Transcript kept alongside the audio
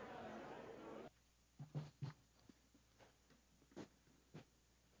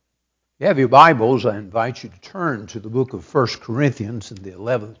You have your Bibles, I invite you to turn to the book of 1 Corinthians in the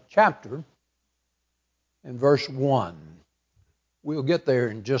 11th chapter and verse 1. We'll get there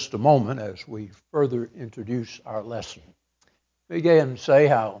in just a moment as we further introduce our lesson. Begin and say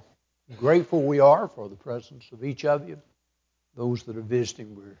how grateful we are for the presence of each of you. Those that are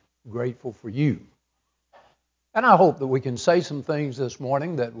visiting, we're grateful for you. And I hope that we can say some things this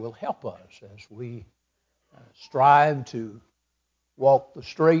morning that will help us as we strive to walk the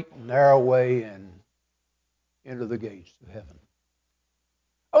straight and narrow way and enter the gates of heaven.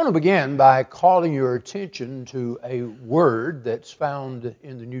 I want to begin by calling your attention to a word that's found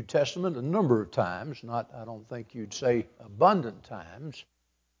in the New Testament a number of times. I don't think you'd say abundant times,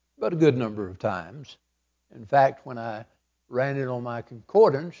 but a good number of times. In fact, when I ran it on my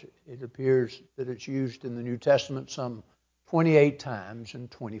concordance, it appears that it's used in the New Testament some 28 times in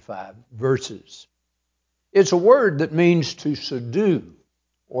 25 verses. It's a word that means to subdue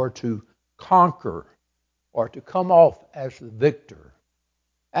or to conquer or to come off as the victor.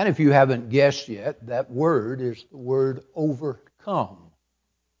 And if you haven't guessed yet, that word is the word overcome,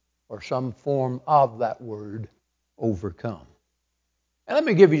 or some form of that word overcome. And let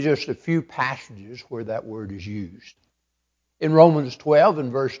me give you just a few passages where that word is used. In Romans 12 and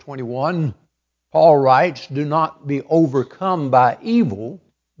verse 21, Paul writes, "Do not be overcome by evil,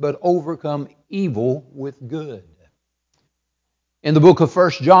 but overcome evil with good." In the book of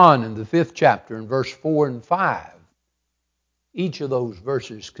 1 John, in the 5th chapter, in verse 4 and 5, each of those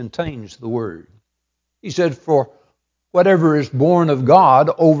verses contains the word. He said, "For whatever is born of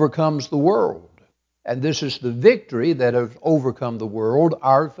God overcomes the world. And this is the victory that has overcome the world,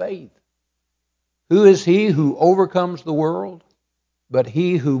 our faith. Who is he who overcomes the world? But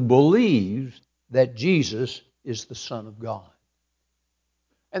he who believes that Jesus is the Son of God."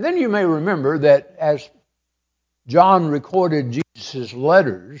 And then you may remember that as John recorded Jesus'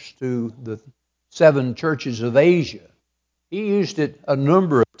 letters to the 7 churches of Asia, he used it a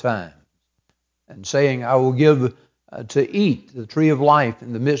number of times, and saying, "I will give to eat the tree of life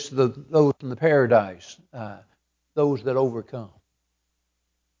in the midst of those in the paradise, those that overcome."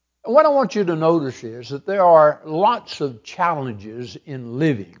 And what I want you to notice is that there are lots of challenges in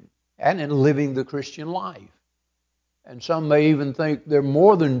living, and in living the Christian life. And some may even think they're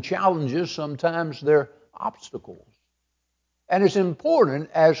more than challenges, sometimes they're obstacles. And it's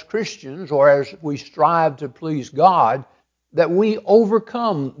important as Christians, or as we strive to please God, that we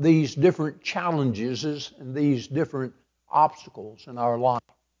overcome these different challenges and these different obstacles in our life.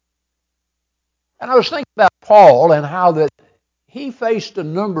 And I was thinking about Paul and how that he faced a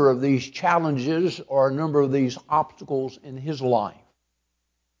number of these challenges or a number of these obstacles in his life.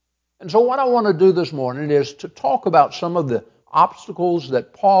 And so what I want to do this morning is to talk about some of the obstacles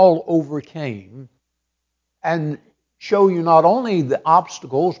that Paul overcame and show you not only the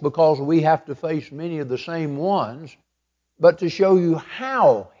obstacles, because we have to face many of the same ones, but to show you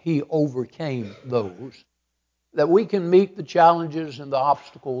how he overcame those, that we can meet the challenges and the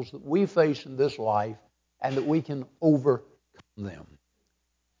obstacles that we face in this life and that we can overcome them.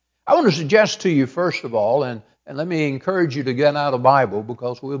 I want to suggest to you, first of all, and let me encourage you to get out a Bible,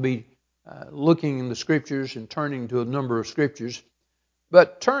 because we'll be looking in the Scriptures and turning to a number of Scriptures.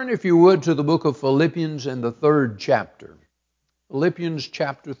 But turn, if you would, to the book of Philippians in the 3rd chapter. Philippians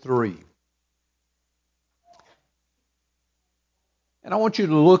chapter 3. And I want you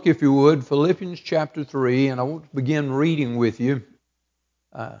to look, if you would, Philippians chapter 3, and I want to begin reading with you.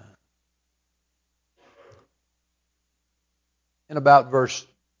 In about verse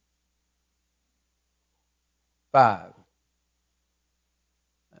 5.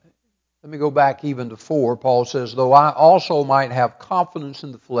 Let me go back even to 4. Paul says, "Though I also might have confidence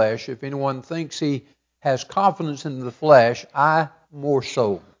in the flesh, if anyone thinks he has confidence in the flesh, I more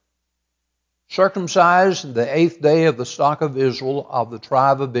so. Circumcised in the 8th day of the stock of Israel, of the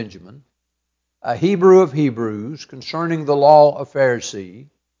tribe of Benjamin, a Hebrew of Hebrews, concerning the law a Pharisee,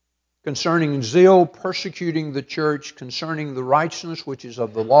 concerning zeal persecuting the church, concerning the righteousness which is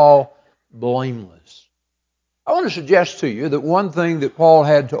of the law, blameless." I want to suggest to you that one thing that Paul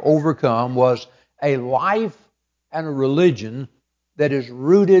had to overcome was a life and a religion that is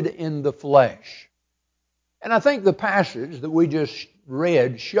rooted in the flesh. And I think the passage that we just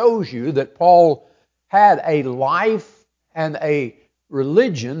read shows you that Paul had a life and a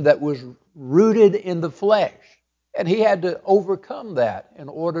religion that was rooted in the flesh. And he had to overcome that in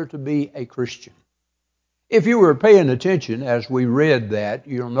order to be a Christian. If you were paying attention as we read that,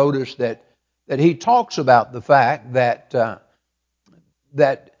 you'll notice that he talks about the fact that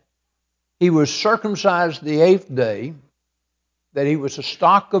he was circumcised the 8th day, that he was a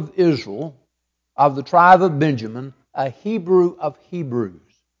stock of Israel, of the tribe of Benjamin, a Hebrew of Hebrews.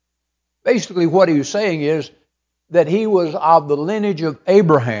 Basically, what he was saying is that he was of the lineage of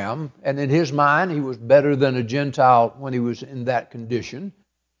Abraham, and in his mind, he was better than a Gentile when he was in that condition.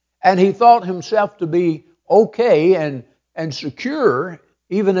 And he thought himself to be okay and secure,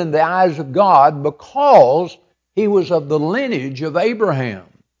 even in the eyes of God, because he was of the lineage of Abraham.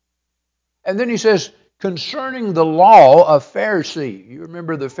 And then he says, concerning the law, a Pharisee. You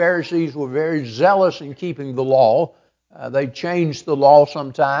remember the Pharisees were very zealous in keeping the law. They changed the law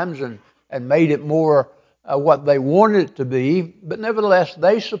sometimes and made it more what they wanted it to be. But nevertheless,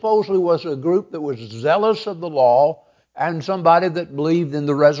 they supposedly was a group that was zealous of the law and somebody that believed in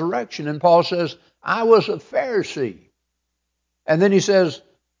the resurrection. And Paul says, I was a Pharisee. And then he says,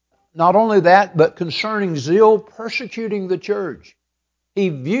 not only that, but concerning zeal, persecuting the church. He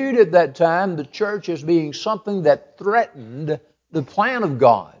viewed at that time the church as being something that threatened the plan of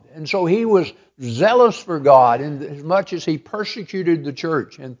God. And so he was zealous for God in as much as he persecuted the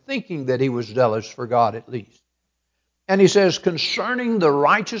church, and thinking that he was zealous for God at least. And he says, concerning the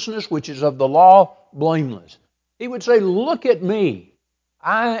righteousness which is of the law, blameless. He would say, look at me.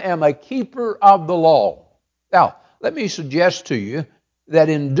 I am a keeper of the law. Now, let me suggest to you that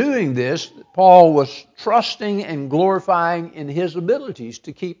in doing this, Paul was trusting and glorifying in his abilities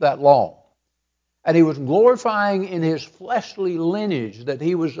to keep that law. And he was glorifying in his fleshly lineage that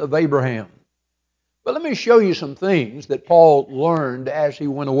he was of Abraham. But let me show you some things that Paul learned as he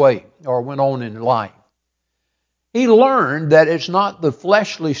went away or went on in life. He learned that it's not the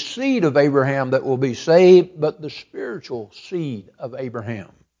fleshly seed of Abraham that will be saved, but the spiritual seed of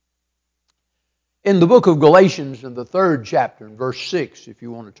Abraham. In the book of Galatians, in the 3rd chapter, in verse 6, if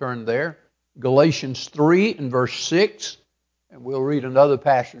you want to turn there, Galatians 3 and verse 6, and we'll read another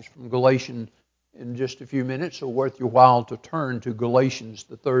passage from Galatians in just a few minutes, so worth your while to turn to Galatians,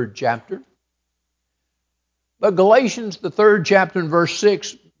 the 3rd chapter. But Galatians, the 3rd chapter, in verse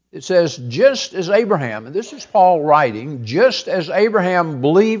 6, it says, just as Abraham, and this is Paul writing, just as Abraham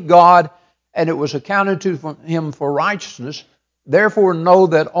believed God and it was accounted to him for righteousness, therefore know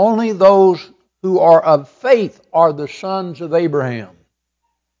that only those who are of faith are the sons of Abraham.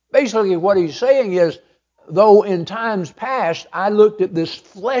 Basically what he's saying is, though in times past I looked at this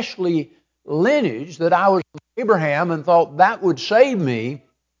fleshly lineage that I was of Abraham and thought that would save me,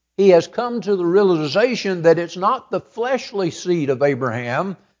 he has come to the realization that it's not the fleshly seed of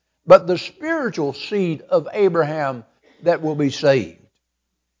Abraham, but the spiritual seed of Abraham that will be saved.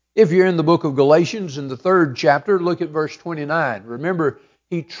 If you're in the book of Galatians in the 3rd chapter, look at verse 29. Remember,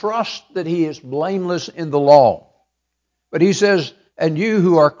 he trusts that he is blameless in the law. But he says, and you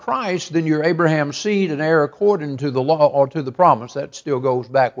who are Christ, then you're Abraham's seed and heir according to the law or to the promise. That still goes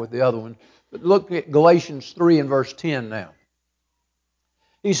back with the other one. But look at Galatians 3 and verse 10 now.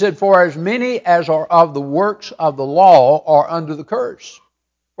 He said, for as many as are of the works of the law are under the curse.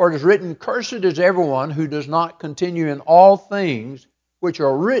 For it is written, cursed is everyone who does not continue in all things which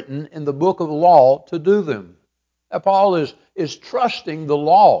are written in the book of the law to do them. Now, Paul is trusting the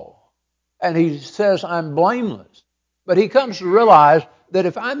law. And he says, I'm blameless. But he comes to realize that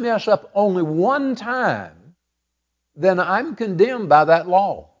if I mess up only one time, then I'm condemned by that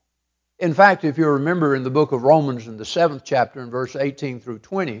law. In fact, if you remember in the book of Romans in the 7th chapter in verse 18 through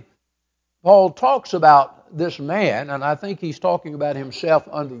 20, Paul talks about this man, and I think he's talking about himself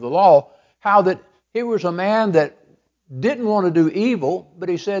under the law, how that he was a man that didn't want to do evil, but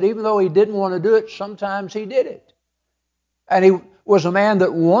he said even though he didn't want to do it, sometimes he did it. And he was a man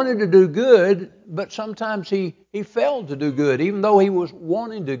that wanted to do good, but sometimes he failed to do good, even though he was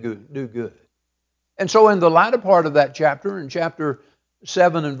wanting to do good. And so in the latter part of that chapter, in chapter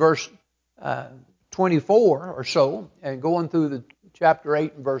 7 and verse 24 or so, and going through the chapter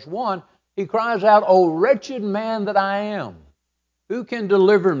 8 and verse 1, he cries out, O wretched man that I am, who can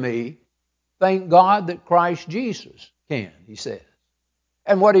deliver me? Thank God that Christ Jesus can, he says.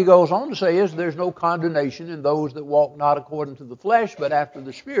 And what he goes on to say is there's no condemnation in those that walk not according to the flesh, but after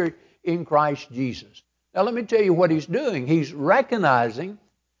the Spirit in Christ Jesus. Now let me tell you what he's doing. He's recognizing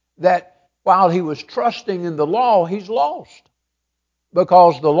that while he was trusting in the law, he's lost.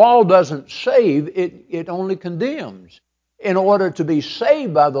 Because the law doesn't save, it only condemns. In order to be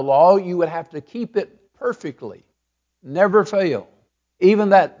saved by the law, you would have to keep it perfectly. Never fail. Even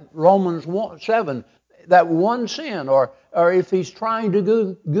that Romans 7, that one sin, or if he's trying to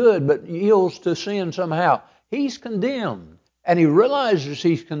do good but yields to sin somehow, he's condemned. And he realizes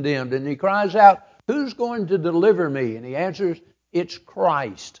he's condemned, and he cries out, who's going to deliver me? And he answers, it's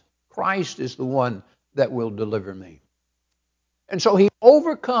Christ. Christ is the one that will deliver me. And so he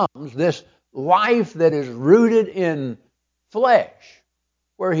overcomes this life that is rooted in flesh,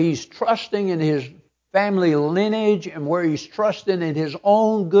 where he's trusting in his family lineage and where he's trusting in his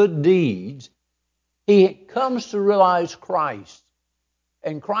own good deeds, he comes to realize Christ.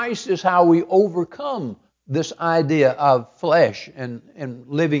 And Christ is how we overcome this idea of flesh and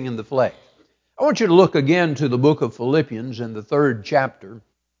living in the flesh. I want you to look again to the book of Philippians in the 3rd chapter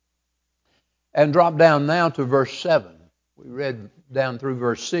and drop down now to verse 7. We read down through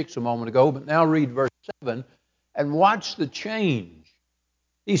verse 6 a moment ago, but now read verse 7 and watch the change.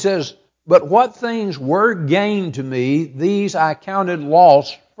 He says, "But what things were gained to me, these I counted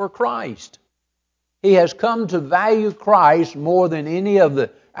loss for Christ." He has come to value Christ more than any of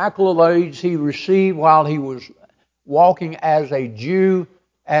the accolades he received while he was walking as a Jew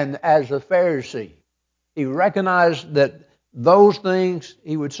and as a Pharisee. He recognized that those things,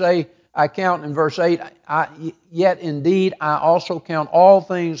 he would say, I count in verse 8, "Yet indeed I also count all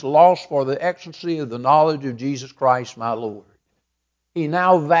things lost for the excellency of the knowledge of Jesus Christ my Lord." He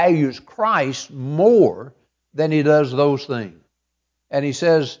now values Christ more than he does those things. And he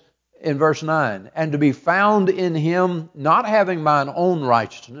says in verse 9, "And to be found in him, not having mine own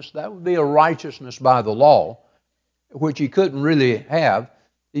righteousness," that would be a righteousness by the law, which he couldn't really have.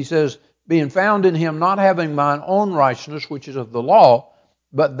 He says, "Being found in him, not having mine own righteousness, which is of the law,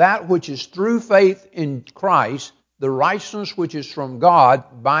 but that which is through faith in Christ, the righteousness which is from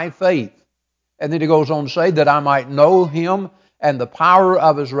God by faith." And then he goes on to say, "That I might know him and the power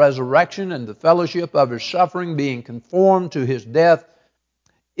of his resurrection and the fellowship of his suffering, being conformed to his death,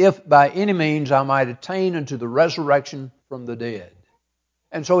 if by any means I might attain unto the resurrection from the dead."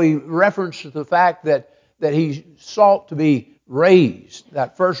 And so he references the fact that he sought to be raised.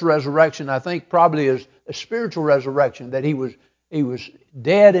 That first resurrection, I think, probably is a spiritual resurrection, that he was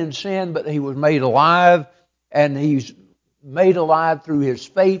dead in sin, but he was made alive, and he's made alive through his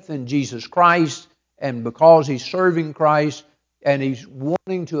faith in Jesus Christ, and because he's serving Christ, and he's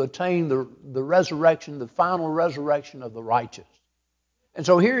wanting to attain the resurrection, the final resurrection of the righteous. And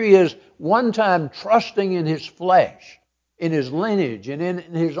so here he is, one time trusting in his flesh, in his lineage, and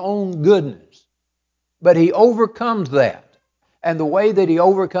in his own goodness. But he overcomes that. And the way that he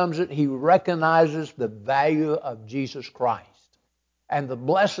overcomes it, he recognizes the value of Jesus Christ and the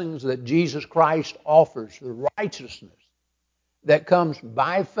blessings that Jesus Christ offers, the righteousness that comes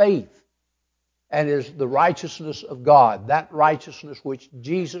by faith and is the righteousness of God, that righteousness which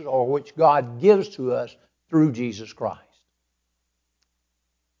Jesus or which God gives to us through Jesus Christ.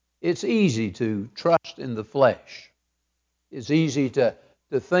 It's easy to trust in the flesh. It's easy to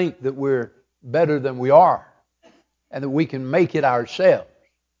think that we're better than we are and that we can make it ourselves.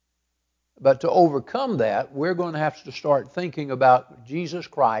 But to overcome that, we're going to have to start thinking about Jesus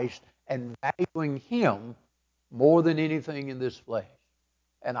Christ and valuing him more than anything in this flesh.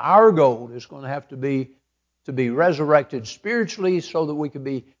 And our goal is going to have to be resurrected spiritually so that we can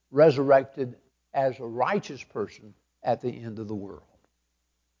be resurrected as a righteous person at the end of the world.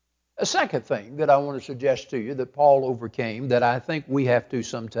 A second thing that I want to suggest to you that Paul overcame, that I think we have to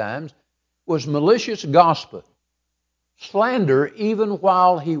sometimes, was malicious gossip. Slander even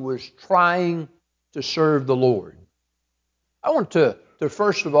while he was trying to serve the Lord. I want to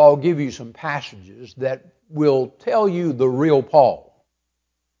first of all give you some passages that will tell you the real Paul.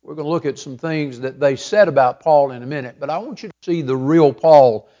 We're going to look at some things that they said about Paul in a minute, but I want you to see the real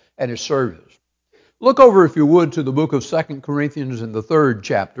Paul and his service. Look over, if you would, to the book of 2 Corinthians in the 3rd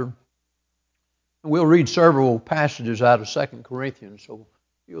chapter. And we'll read several passages out of 2 Corinthians, so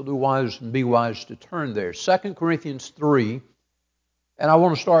you'll do wise and be wise to turn there. 2 Corinthians 3, and I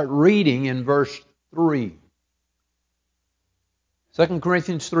want to start reading in verse 3. 2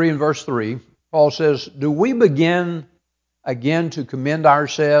 Corinthians 3 and verse 3, Paul says, "Do we begin again to commend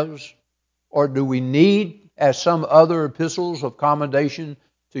ourselves, or do we need, as some other epistles of commendation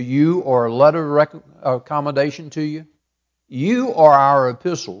to you, or a letter of commendation to you? You are our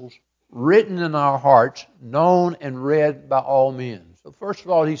epistles, written in our hearts, known and read by all men." So first of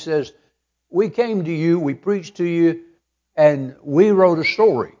all, he says, we came to you, we preached to you, and we wrote a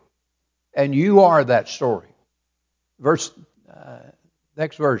story. And you are that story.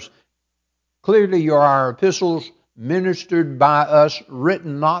 Next verse. "Clearly you are our epistles, ministered by us,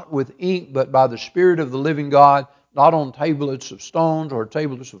 written not with ink, but by the Spirit of the living God, not on tablets of stones or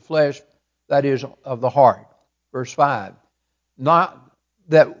tablets of flesh, that is, of the heart." Verse 5. "Not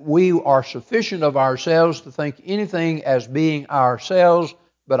that we are sufficient of ourselves to think anything as being ourselves,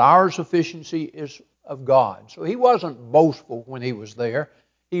 but our sufficiency is of God." So he wasn't boastful when he was there.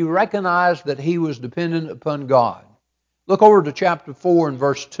 He recognized that he was dependent upon God. Look over to chapter 4 and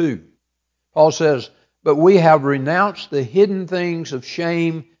verse 2. Paul says, "But we have renounced the hidden things of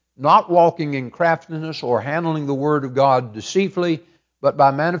shame, not walking in craftiness or handling the word of God deceitfully, but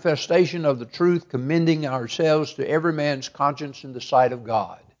by manifestation of the truth, commending ourselves to every man's conscience in the sight of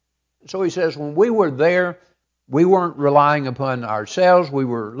God. So he says, when we were there, we weren't relying upon ourselves. We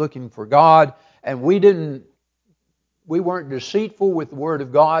were looking for God, and we weren't deceitful with the Word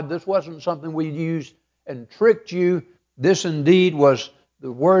of God. This wasn't something we used and tricked you. This indeed was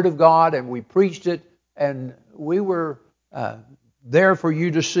the Word of God, and we preached it, and we were there for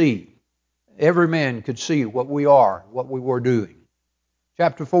you to see. Every man could see what we are, what we were doing.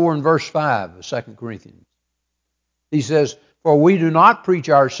 Chapter 4 and verse 5 of 2 Corinthians. He says, for we do not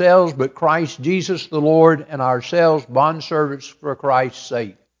preach ourselves, but Christ Jesus the Lord, and ourselves bondservants for Christ's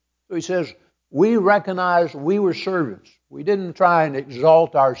sake. So he says, we recognize we were servants. We didn't try and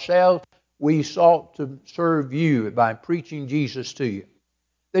exalt ourselves. We sought to serve you by preaching Jesus to you.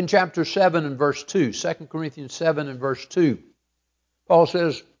 Then chapter 7 and verse 2, 2 Corinthians 7 and verse 2, Paul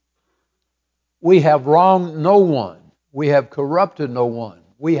says, we have wronged no one. We have corrupted no one.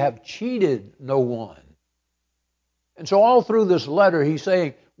 We have cheated no one. And so all through this letter, he's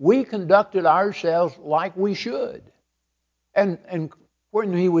saying, we conducted ourselves like we should. And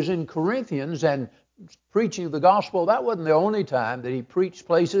when he was in Corinthians and preaching the gospel, that wasn't the only time that he preached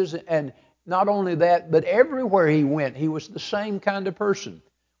places. And not only that, but everywhere he went, he was the same kind of person.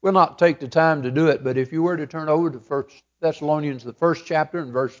 We'll not take the time to do it, but if you were to turn over to 1 Thessalonians, the first chapter,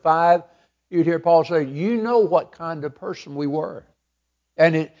 and verse 5, you'd hear Paul say, you know what kind of person we were.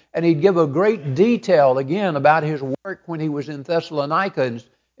 And he'd give a great detail again about his work when he was in Thessalonica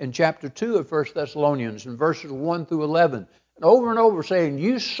in chapter 2 of 1 Thessalonians, in verses 1 through 11. And over saying,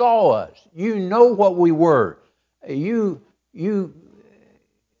 you saw us. You know what we were. You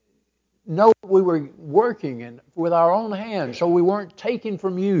know we were working with our own hands, so we weren't taking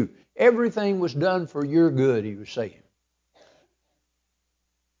from you. Everything was done for your good, he was saying.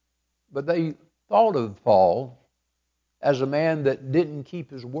 But they thought of Paul as a man that didn't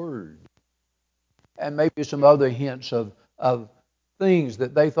keep his word. And maybe some other hints of things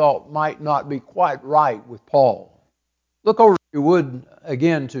that they thought might not be quite right with Paul. Look over, if you would,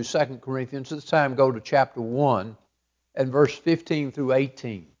 again to 2 Corinthians. This time go to chapter 1 and verse 15 through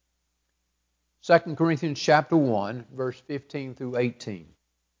 18. 2 Corinthians chapter 1, verse 15 through 18.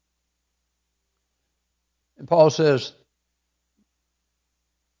 And Paul says,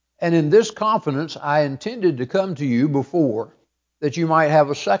 and in this confidence I intended to come to you before, that you might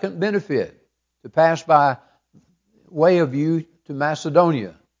have a second benefit, to pass by way of you to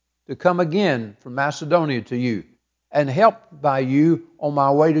Macedonia, to come again from Macedonia to you, and helped by you on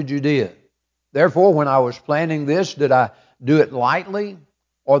my way to Judea. Therefore, when I was planning this, did I do it lightly?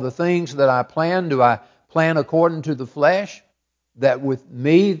 Or the things that I plan, do I plan according to the flesh? That with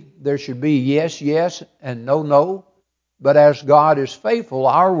me there should be yes, yes, and no, no? But as God is faithful,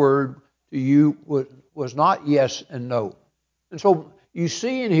 our word to you was not yes and no. And so you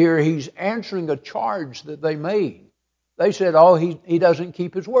see in here, he's answering a charge that they made. They said, oh, he doesn't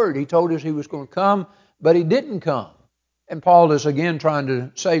keep his word. He told us he was going to come, but he didn't come. And Paul is again trying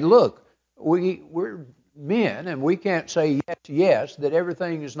to say, look, we're men, and we can't say yes, yes, that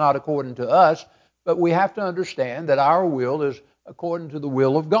everything is not according to us, but we have to understand that our will is according to the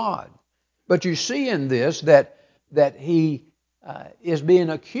will of God. But you see in this that he is being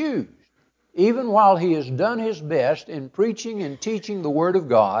accused. Even while he has done his best in preaching and teaching the Word of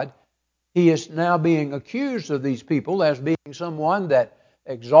God, he is now being accused of these people as being someone that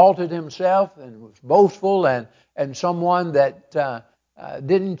exalted himself and was boastful and someone that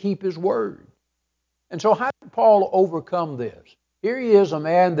didn't keep his word. And so how did Paul overcome this? Here he is, a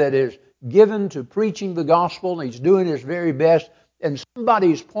man that is given to preaching the gospel, and he's doing his very best, and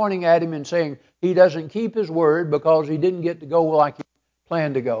somebody's pointing at him and saying he doesn't keep his word because he didn't get to go like he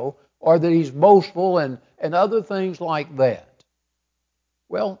planned to go, or that he's boastful and other things like that.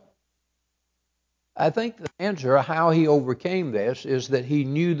 Well, I think the answer how he overcame this is that he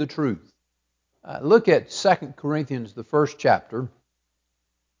knew the truth. Look at 2 Corinthians, the first chapter,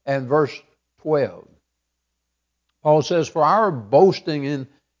 and verse 12. Paul says, for our boasting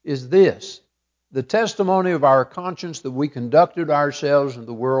is this, the testimony of our conscience that we conducted ourselves in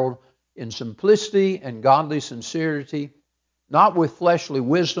the world in simplicity and godly sincerity, not with fleshly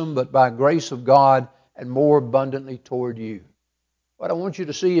wisdom, but by grace of God, and more abundantly toward you. What I want you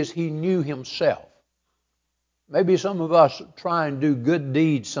to see is he knew himself. Maybe some of us try and do good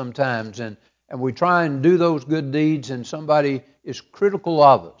deeds sometimes, and we try and do those good deeds, and somebody is critical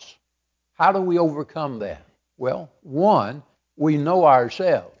of us. How do we overcome that? Well, one, we know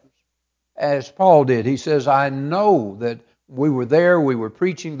ourselves. As Paul did, he says, I know that we were there, we were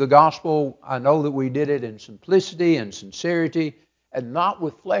preaching the gospel. I know that we did it in simplicity and sincerity and not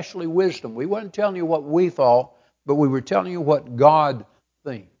with fleshly wisdom. We weren't telling you what we thought, but we were telling you what God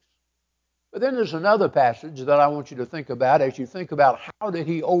things. But then there's another passage that I want you to think about as you think about how did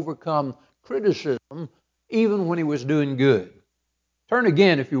he overcome criticism even when he was doing good. Turn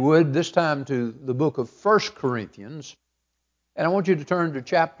again, if you would, this time to the book of 1 Corinthians, and I want you to turn to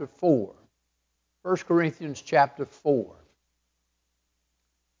chapter 4. 1 Corinthians chapter 4.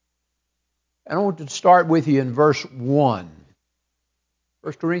 And I want to start with you in verse 1.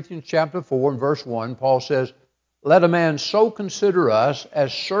 1 Corinthians chapter 4 and verse 1, Paul says, "Let a man so consider us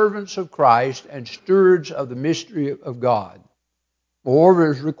as servants of Christ and stewards of the mystery of God. Moreover,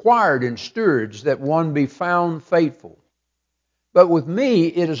 it is required in stewards that one be found faithful. But with me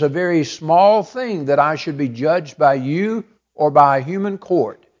it is a very small thing that I should be judged by you or by a human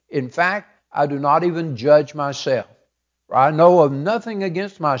court. In fact, I do not even judge myself. For I know of nothing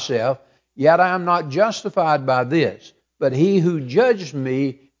against myself, yet I am not justified by this. But he who judged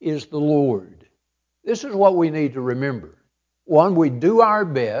me is the Lord." This is what we need to remember. One, we do our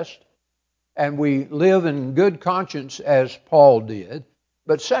best, and we live in good conscience as Paul did.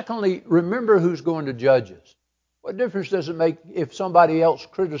 But secondly, remember who's going to judge us. What difference does it make if somebody else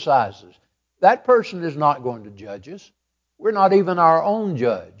criticizes? That person is not going to judge us. We're not even our own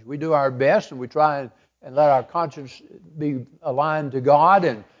judge. We do our best, and we try and let our conscience be aligned to God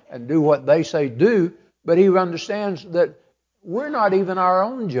and do what they say do. But he understands that we're not even our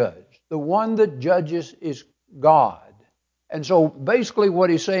own judge. The one that judges is God. And so basically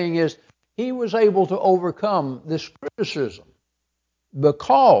what he's saying is he was able to overcome this criticism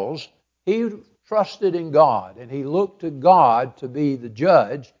because he trusted in God, and he looked to God to be the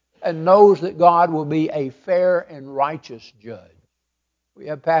judge and knows that God will be a fair and righteous judge. We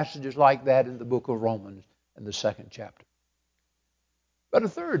have passages like that in the book of Romans in the 2nd chapter. But a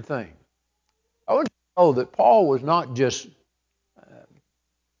third thing, I want you to know that Paul was not just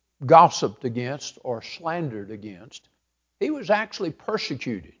gossiped against or slandered against. He was actually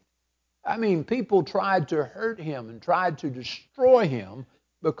persecuted. I mean, people tried to hurt him and tried to destroy him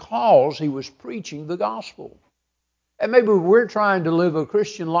because he was preaching the gospel. And maybe we're trying to live a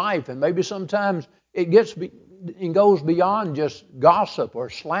Christian life, and maybe sometimes it goes beyond just gossip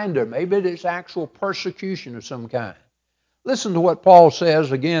or slander. Maybe it's actual persecution of some kind. Listen to what Paul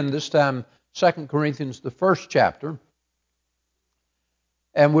says again, this time 2 Corinthians, the 1st chapter,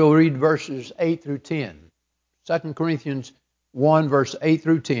 and we'll read verses 8 through 10. 2 Corinthians 1, verse 8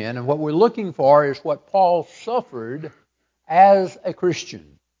 through 10, and what we're looking for is what Paul suffered as a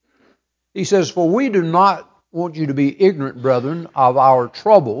Christian. He says, "For we do not want you to be ignorant, brethren, of our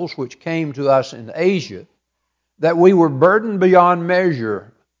troubles which came to us in Asia, that we were burdened beyond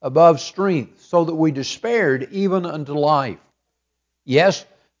measure, above strength, so that we despaired even unto life. Yes,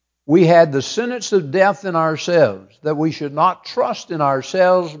 we had the sentence of death in ourselves, that we should not trust in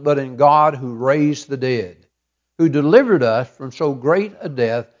ourselves, but in God who raised the dead, who delivered us from so great a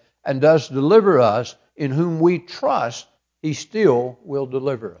death, and does deliver us, in whom we trust he still will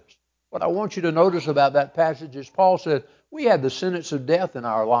deliver us." What I want you to notice about that passage is Paul said, we had the sentence of death in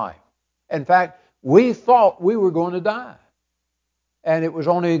our life. In fact, we thought we were going to die. And it was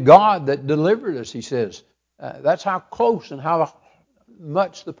only God that delivered us, he says. That's how close and how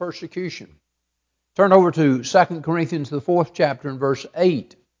much the persecution. Turn over to 2 Corinthians, the 4th chapter, and verse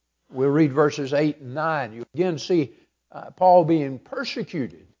 8. We'll read verses 8 and 9. You again see Paul being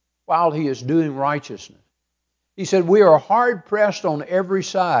persecuted while he is doing righteousness. He said, "We are hard pressed on every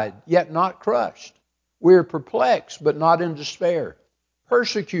side, yet not crushed. We are perplexed, but not in despair.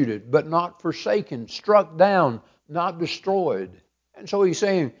 Persecuted, but not forsaken. Struck down, not destroyed." And so he's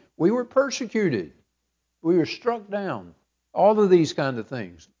saying, we were persecuted. We were struck down. All of these kind of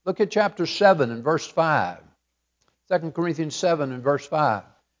things. Look at chapter 7 and verse 5. 2 Corinthians 7 and verse 5.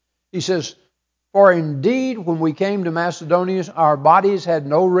 He says, "For indeed, when we came to Macedonia, our bodies had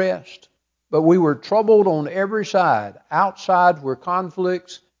no rest, but we were troubled on every side. Outside were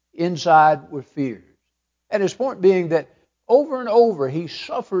conflicts, inside were fears." And his point being that over and over he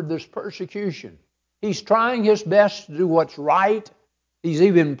suffered this persecution. He's trying his best to do what's right. He's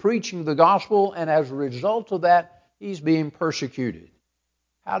even preaching the gospel, and as a result of that, he's being persecuted.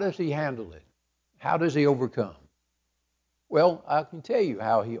 How does he handle it? How does he overcome? Well, I can tell you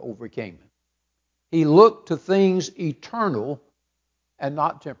how he overcame it. He looked to things eternal and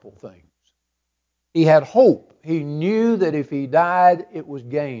not temporal things. He had hope. He knew that if he died, it was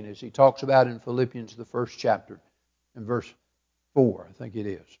gain, as he talks about in Philippians, the 1st chapter, in verse 4, I think it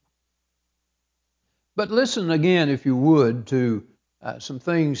is. But listen again, if you would, to some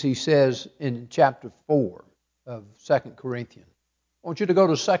things he says in chapter 4 of 2 Corinthians. I want you to go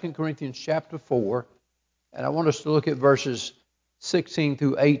to 2 Corinthians chapter 4, and I want us to look at verses 16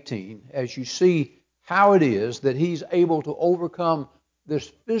 through 18 as you see how it is that he's able to overcome this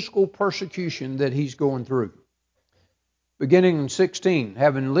physical persecution that he's going through. Beginning in 16,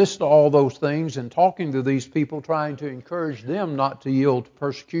 having listed all those things and talking to these people, trying to encourage them not to yield to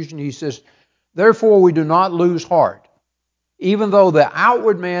persecution, he says, "Therefore we do not lose heart. Even though the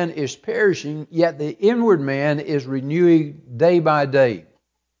outward man is perishing, yet the inward man is renewing day by day.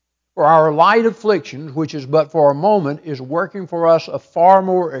 For our light affliction, which is but for a moment, is working for us a far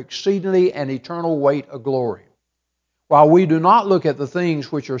more exceedingly and eternal weight of glory. While we do not look at the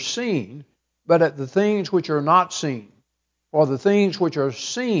things which are seen, but at the things which are not seen. For the things which are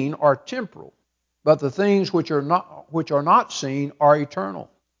seen are temporal, but the things which are not seen are eternal.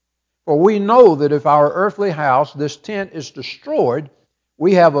 For we know that if our earthly house, this tent, is destroyed,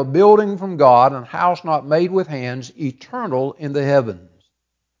 we have a building from God, a house not made with hands, eternal in the heavens."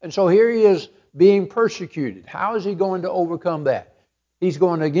 And so here he is being persecuted. How is he going to overcome that? He's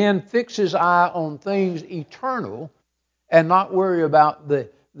going to again fix his eye on things eternal and not worry about the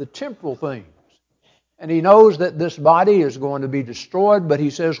temporal things. And he knows that this body is going to be destroyed, but he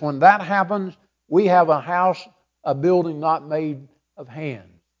says when that happens, we have a house, a building not made of hands.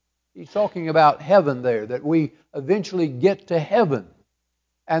 He's talking about heaven there, that we eventually get to heaven,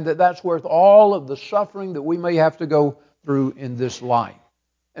 and that's worth all of the suffering that we may have to go through in this life.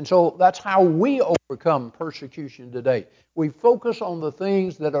 And so that's how we overcome persecution today. We focus on the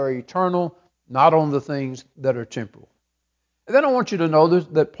things that are eternal, not on the things that are temporal. And then I want you to know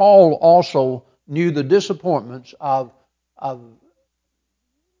that Paul also knew the disappointments of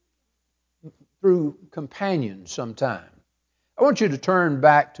through companions sometime. I want you to turn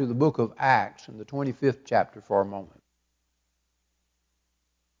back to the book of Acts in the 25th chapter for a moment.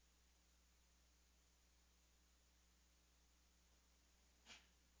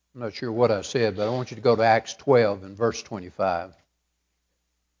 I'm not sure what I said, but I want you to go to Acts 12 and verse 25.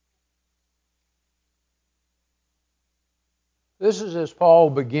 This is as Paul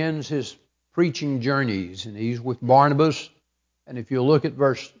begins his preaching journeys, and he's with Barnabas. And if you look at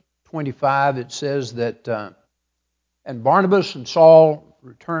verse 25, it says that, and Barnabas and Saul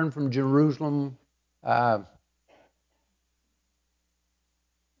returned from Jerusalem. They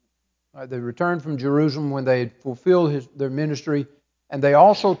returned from Jerusalem when they had fulfilled their ministry, and they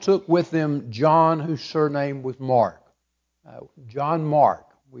also took with them John, whose surname was Mark. John Mark,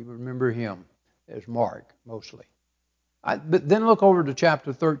 we remember him as Mark mostly. But then look over to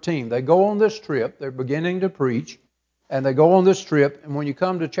chapter 13. They go on this trip. They're beginning to preach, and they go on this trip. And when you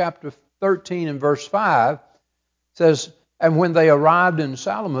come to chapter 13 and verse 5, it says, "And when they arrived in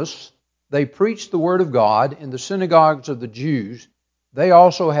Salamis, they preached the word of God in the synagogues of the Jews. They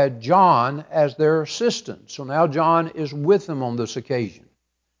also had John as their assistant." So now John is with them on this occasion.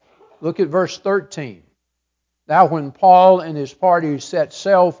 Look at verse 13. "Now when Paul and his party set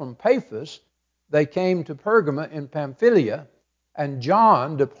sail from Paphos, they came to Pergama in Pamphylia, and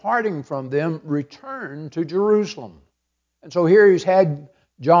John, departing from them, returned to Jerusalem." And so here he's had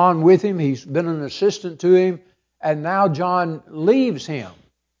John with him. He's been an assistant to him, and now John leaves him.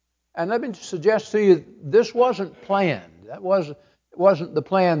 And let me suggest to you, this wasn't planned. It wasn't the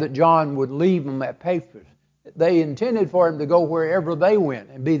plan that John would leave them at Paphos. They intended for him to go wherever they went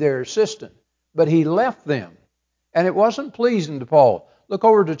and be their assistant. But he left them. And it wasn't pleasing to Paul. Look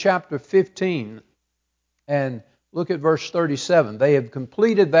over to chapter 15 and look at verse 37. They have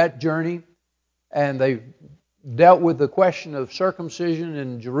completed that journey, and they've dealt with the question of circumcision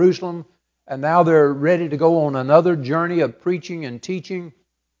in Jerusalem, and now they're ready to go on another journey of preaching and teaching.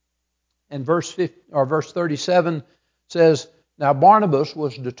 And verse 37 says, "Now Barnabas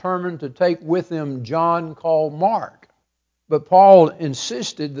was determined to take with them John called Mark, but Paul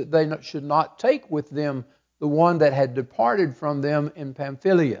insisted that they should not take with them the one that had departed from them in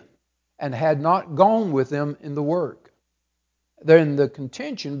Pamphylia, and had not gone with them in the work. Then the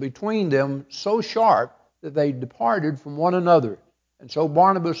contention between them so sharp that they departed from one another. And so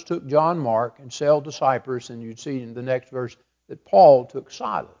Barnabas took John Mark and sailed to Cyprus," and you'd see in the next verse that Paul took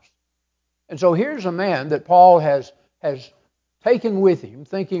Silas. And so here's a man that Paul has taken with him,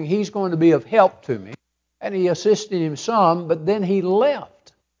 thinking he's going to be of help to me, and he assisted him some, but then he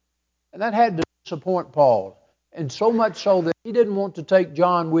left. And that had to disappoint Paul, and so much so that he didn't want to take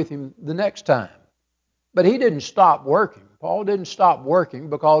John with him the next time. But he didn't stop working. Paul didn't stop working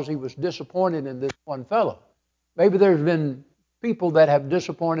because he was disappointed in this one fellow. Maybe there's been people that have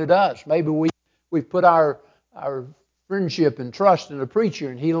disappointed us. Maybe we've put our friendship and trust in a preacher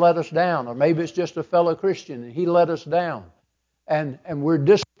and he let us down. Or maybe it's just a fellow Christian and he let us down. And we're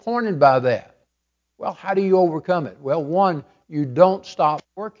disappointed by that. Well, how do you overcome it? Well, one, you don't stop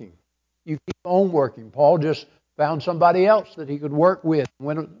working. You keep on working. Paul just found somebody else that he could work with,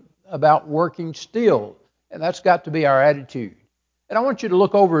 went about working still. And that's got to be our attitude. And I want you to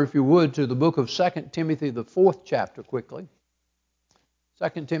look over, if you would, to the book of 2 Timothy, the 4th chapter quickly.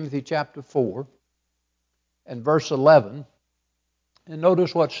 2 Timothy chapter 4 and verse 11. And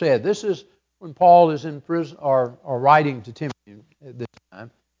notice what's said. This is when Paul is in prison or writing to Timothy at this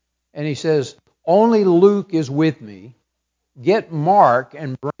time. And he says, "Only Luke is with me. Get Mark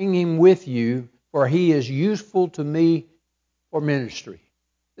and bring him with you, for he is useful to me for ministry."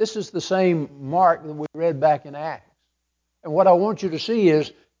 This is the same Mark that we read back in Acts. And what I want you to see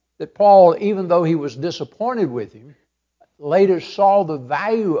is that Paul, even though he was disappointed with him, later saw the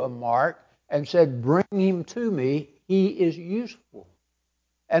value of Mark and said, "Bring him to me. He is useful."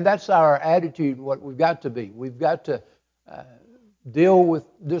 And that's our attitude, what we've got to be. We've got to deal with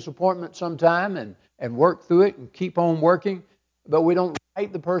disappointment sometime and work through it and keep on working. But we don't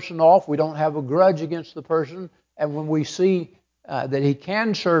write the person off. We don't have a grudge against the person. And when we see that he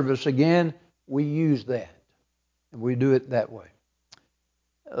can serve us again, we use that. And we do it that way.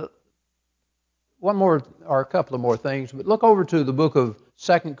 One more, or a couple of more things, but look over to the book of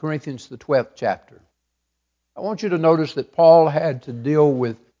 2 Corinthians, the 12th chapter. I want you to notice that Paul had to deal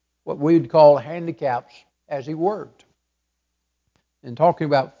with what we'd call handicaps as he worked. And talking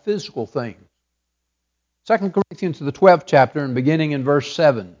about physical things. 2 Corinthians, the 12th chapter, and beginning in verse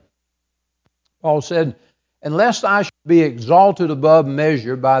 7. Paul said, "And lest I should be exalted above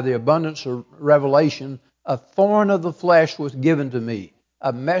measure by the abundance of revelation, a thorn of the flesh was given to me,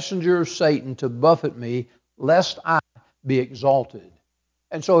 a messenger of Satan to buffet me, lest I be exalted."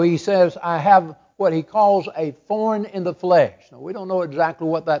 And so he says, I have what he calls a thorn in the flesh. Now, we don't know exactly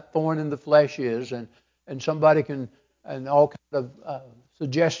what that thorn in the flesh is, and somebody can, and all kinds of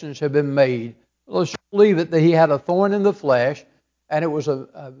suggestions have been made. Let's believe it that he had a thorn in the flesh, and it was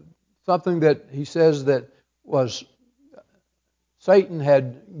something that he says that was Satan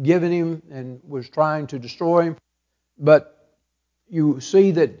had given him and was trying to destroy him. But you see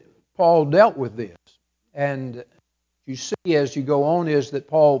that Paul dealt with this. And you see as you go on is that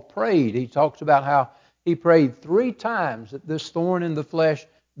Paul prayed. He talks about how he prayed 3 times that this thorn in the flesh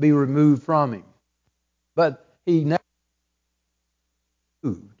be removed from him. But he never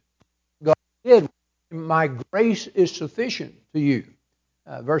moved. God did. "My grace is sufficient to you."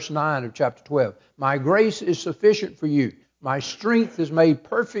 Verse 9 of chapter 12. "My grace is sufficient for you. My strength is made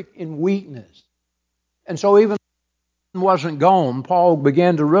perfect in weakness." And so even though it wasn't gone, Paul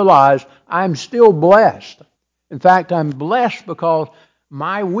began to realize, I'm still blessed. In fact, I'm blessed because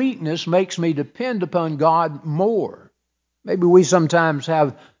my weakness makes me depend upon God more. Maybe we sometimes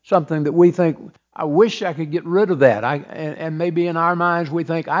have something that we think, I wish I could get rid of that. And maybe in our minds we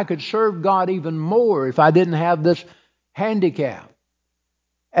think, I could serve God even more if I didn't have this handicap.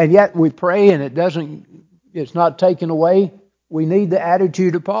 And yet we pray and it's not taken away. We need the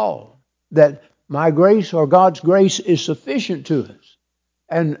attitude of Paul, that my grace or God's grace is sufficient to us.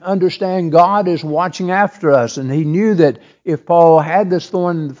 And understand God is watching after us. And he knew that if Paul had this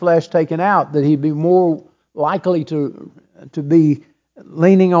thorn in the flesh taken out, that he'd be more likely to be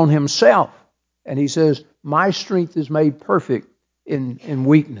leaning on himself. And he says, my strength is made perfect in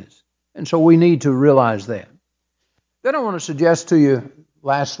weakness. And so we need to realize that. Then I want to suggest to you,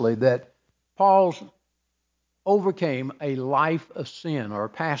 lastly, that Paul overcame a life of sin or a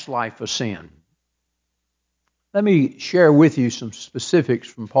past life of sin. Let me share with you some specifics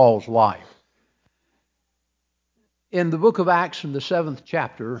from Paul's life. In the book of Acts, in the 7th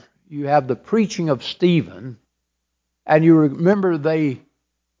chapter, you have the preaching of Stephen, and you remember they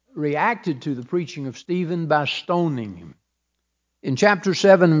reacted to the preaching of Stephen by stoning him. In chapter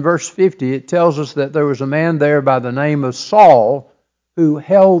 7 and verse 50, it tells us that there was a man there by the name of Saul who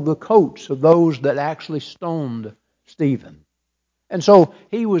held the coats of those that actually stoned Stephen. And so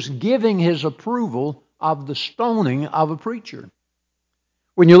he was giving his approval of the stoning of a preacher.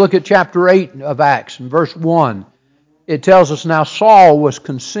 When you look at chapter 8 of Acts, in verse 1, it tells us now Saul was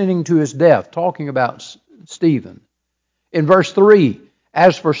consenting to his death, talking about Stephen. In verse 3,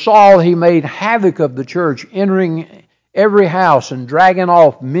 as for Saul, he made havoc of the church, entering every house and dragging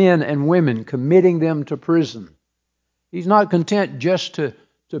off men and women, committing them to prison. He's not content just to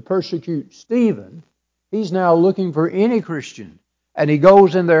persecute Stephen. He's now looking for any Christian. And he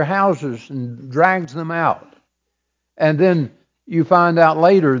goes in their houses and drags them out. And then you find out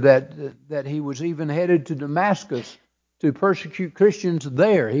later that he was even headed to Damascus to persecute Christians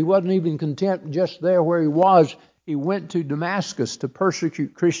there. He wasn't even content just there where he was. He went to Damascus to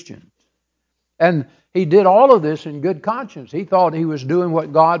persecute Christians. And he did all of this in good conscience. He thought he was doing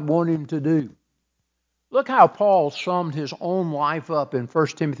what God wanted him to do. Look how Paul summed his own life up in 1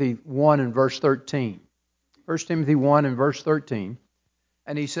 Timothy 1 and verse 13. 1 Timothy 1 and verse 13.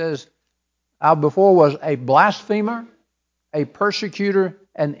 And he says, I before was a blasphemer, a persecutor,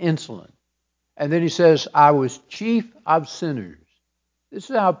 and insolent. And then he says, I was chief of sinners. This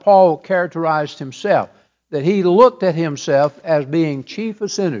is how Paul characterized himself, that he looked at himself as being chief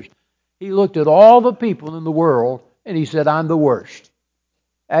of sinners. He looked at all the people in the world and he said, I'm the worst.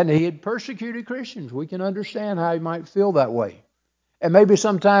 And he had persecuted Christians. We can understand how he might feel that way. And maybe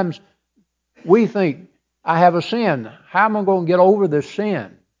sometimes we think, I have a sin. How am I going to get over this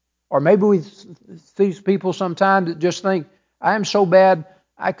sin? Or maybe we see people sometimes that just think, I am so bad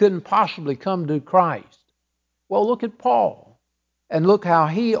I couldn't possibly come to Christ. Well, look at Paul and look how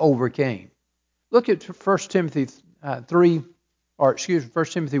he overcame. Look at 1 Timothy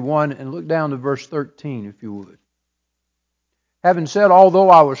 1 and look down to verse 13 if you would. Having said, although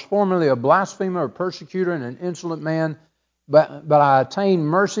I was formerly a blasphemer, a persecutor, and an insolent man, but I attained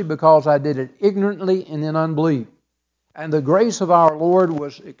mercy because I did it ignorantly and in unbelief. And the grace of our Lord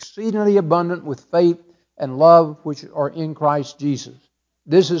was exceedingly abundant with faith and love which are in Christ Jesus.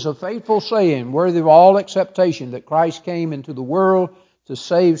 This is a faithful saying, worthy of all acceptation, that Christ came into the world to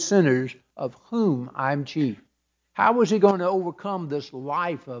save sinners, of whom I am chief. How was he going to overcome this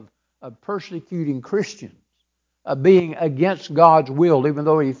life of persecuting Christians, of being against God's will, even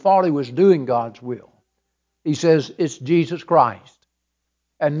though he thought he was doing God's will? He says, it's Jesus Christ.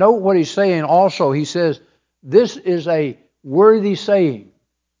 And note what he's saying also. He says, this is a worthy saying.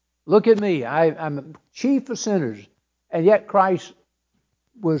 Look at me. I'm chief of sinners, and yet Christ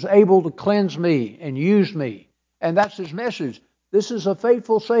was able to cleanse me and use me. And that's his message. This is a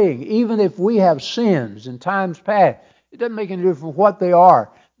faithful saying. Even if we have sins in times past, it doesn't make any difference what they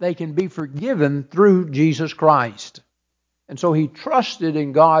are. They can be forgiven through Jesus Christ. And so he trusted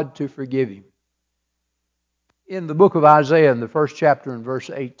in God to forgive him. In the book of Isaiah, in the first chapter in verse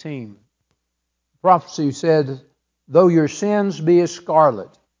 18, prophecy said, though your sins be as scarlet,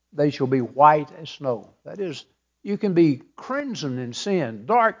 they shall be white as snow. That is, you can be crimson in sin,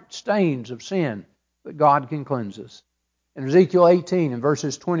 dark stains of sin, but God can cleanse us. In Ezekiel 18, in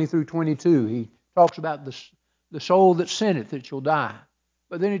verses 20 through 22, he talks about the soul that sinneth, it shall die.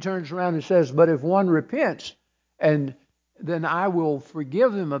 But then he turns around and says, but if one repents, and then I will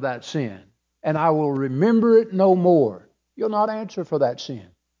forgive him of that sin, and I will remember it no more. You'll not answer for that sin.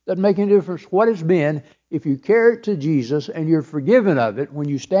 Doesn't make any difference what it's been. If you carry it to Jesus and you're forgiven of it, when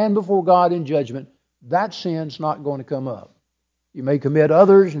you stand before God in judgment, that sin's not going to come up. You may commit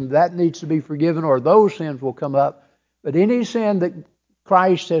others and that needs to be forgiven, or those sins will come up. But any sin that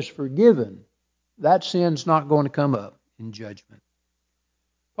Christ has forgiven, that sin's not going to come up in judgment.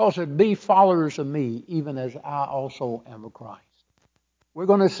 Paul said, be followers of me, even as I also am of Christ. We're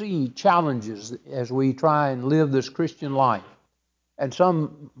going to see challenges as we try and live this Christian life. And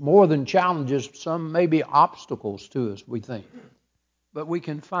some more than challenges, some may be obstacles to us, we think. But we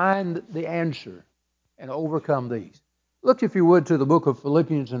can find the answer and overcome these. Look, if you would, to the book of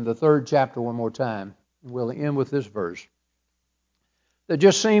Philippians in the 3rd chapter one more time. And we'll end with this verse. That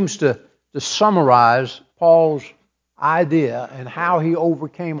just seems to summarize Paul's idea and how he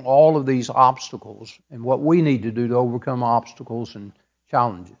overcame all of these obstacles and what we need to do to overcome obstacles and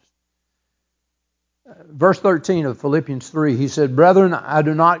challenges. Verse 13 of Philippians 3, he said, brethren, I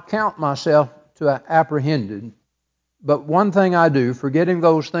do not count myself to have apprehended, but one thing I do, forgetting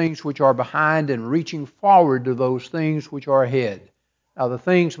those things which are behind and reaching forward to those things which are ahead. Now the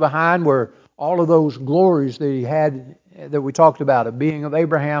things behind were all of those glories that he had, that we talked about, of being of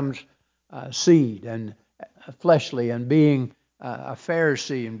Abraham's seed and fleshly, and being a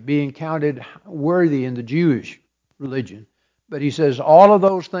Pharisee and being counted worthy in the Jewish religion. But he says, all of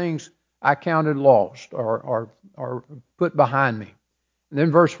those things I counted lost or put behind me. And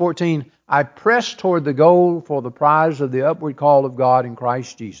then verse 14, I press toward the goal for the prize of the upward call of God in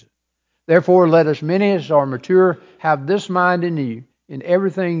Christ Jesus. Therefore, let us, many as are mature, have this mind in you, in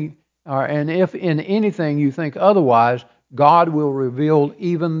everything, and if in anything you think otherwise, God will reveal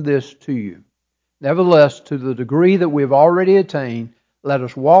even this to you. Nevertheless, to the degree that we have already attained, let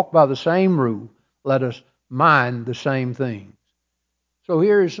us walk by the same rule, let us mind the same things. So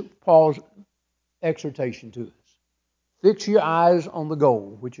here is Paul's exhortation to us. Fix your eyes on the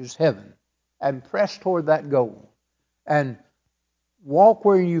goal, which is heaven, and press toward that goal. And walk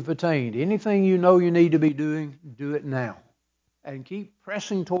where you've attained. Anything you know you need to be doing, do it now. And keep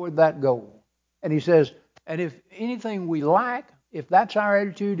pressing toward that goal. And he says, and if anything we lack, if that's our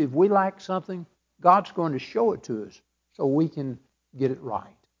attitude, if we lack something, God's going to show it to us so we can get it right.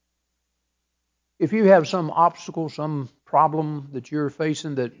 If you have some obstacle, some problem that you're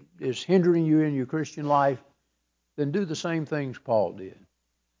facing that is hindering you in your Christian life, then do the same things Paul did.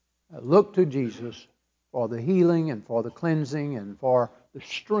 Look to Jesus for the healing and for the cleansing and for the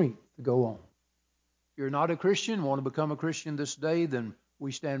strength to go on. you're not a Christian, want to become a Christian this day, then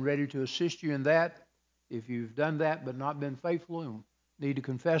we stand ready to assist you in that. If you've done that but not been faithful and need to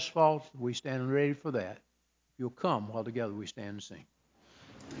confess faults, we stand ready for that. If you'll come while together we stand and sing.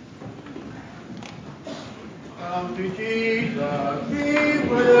 Come to Jesus, He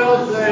will save.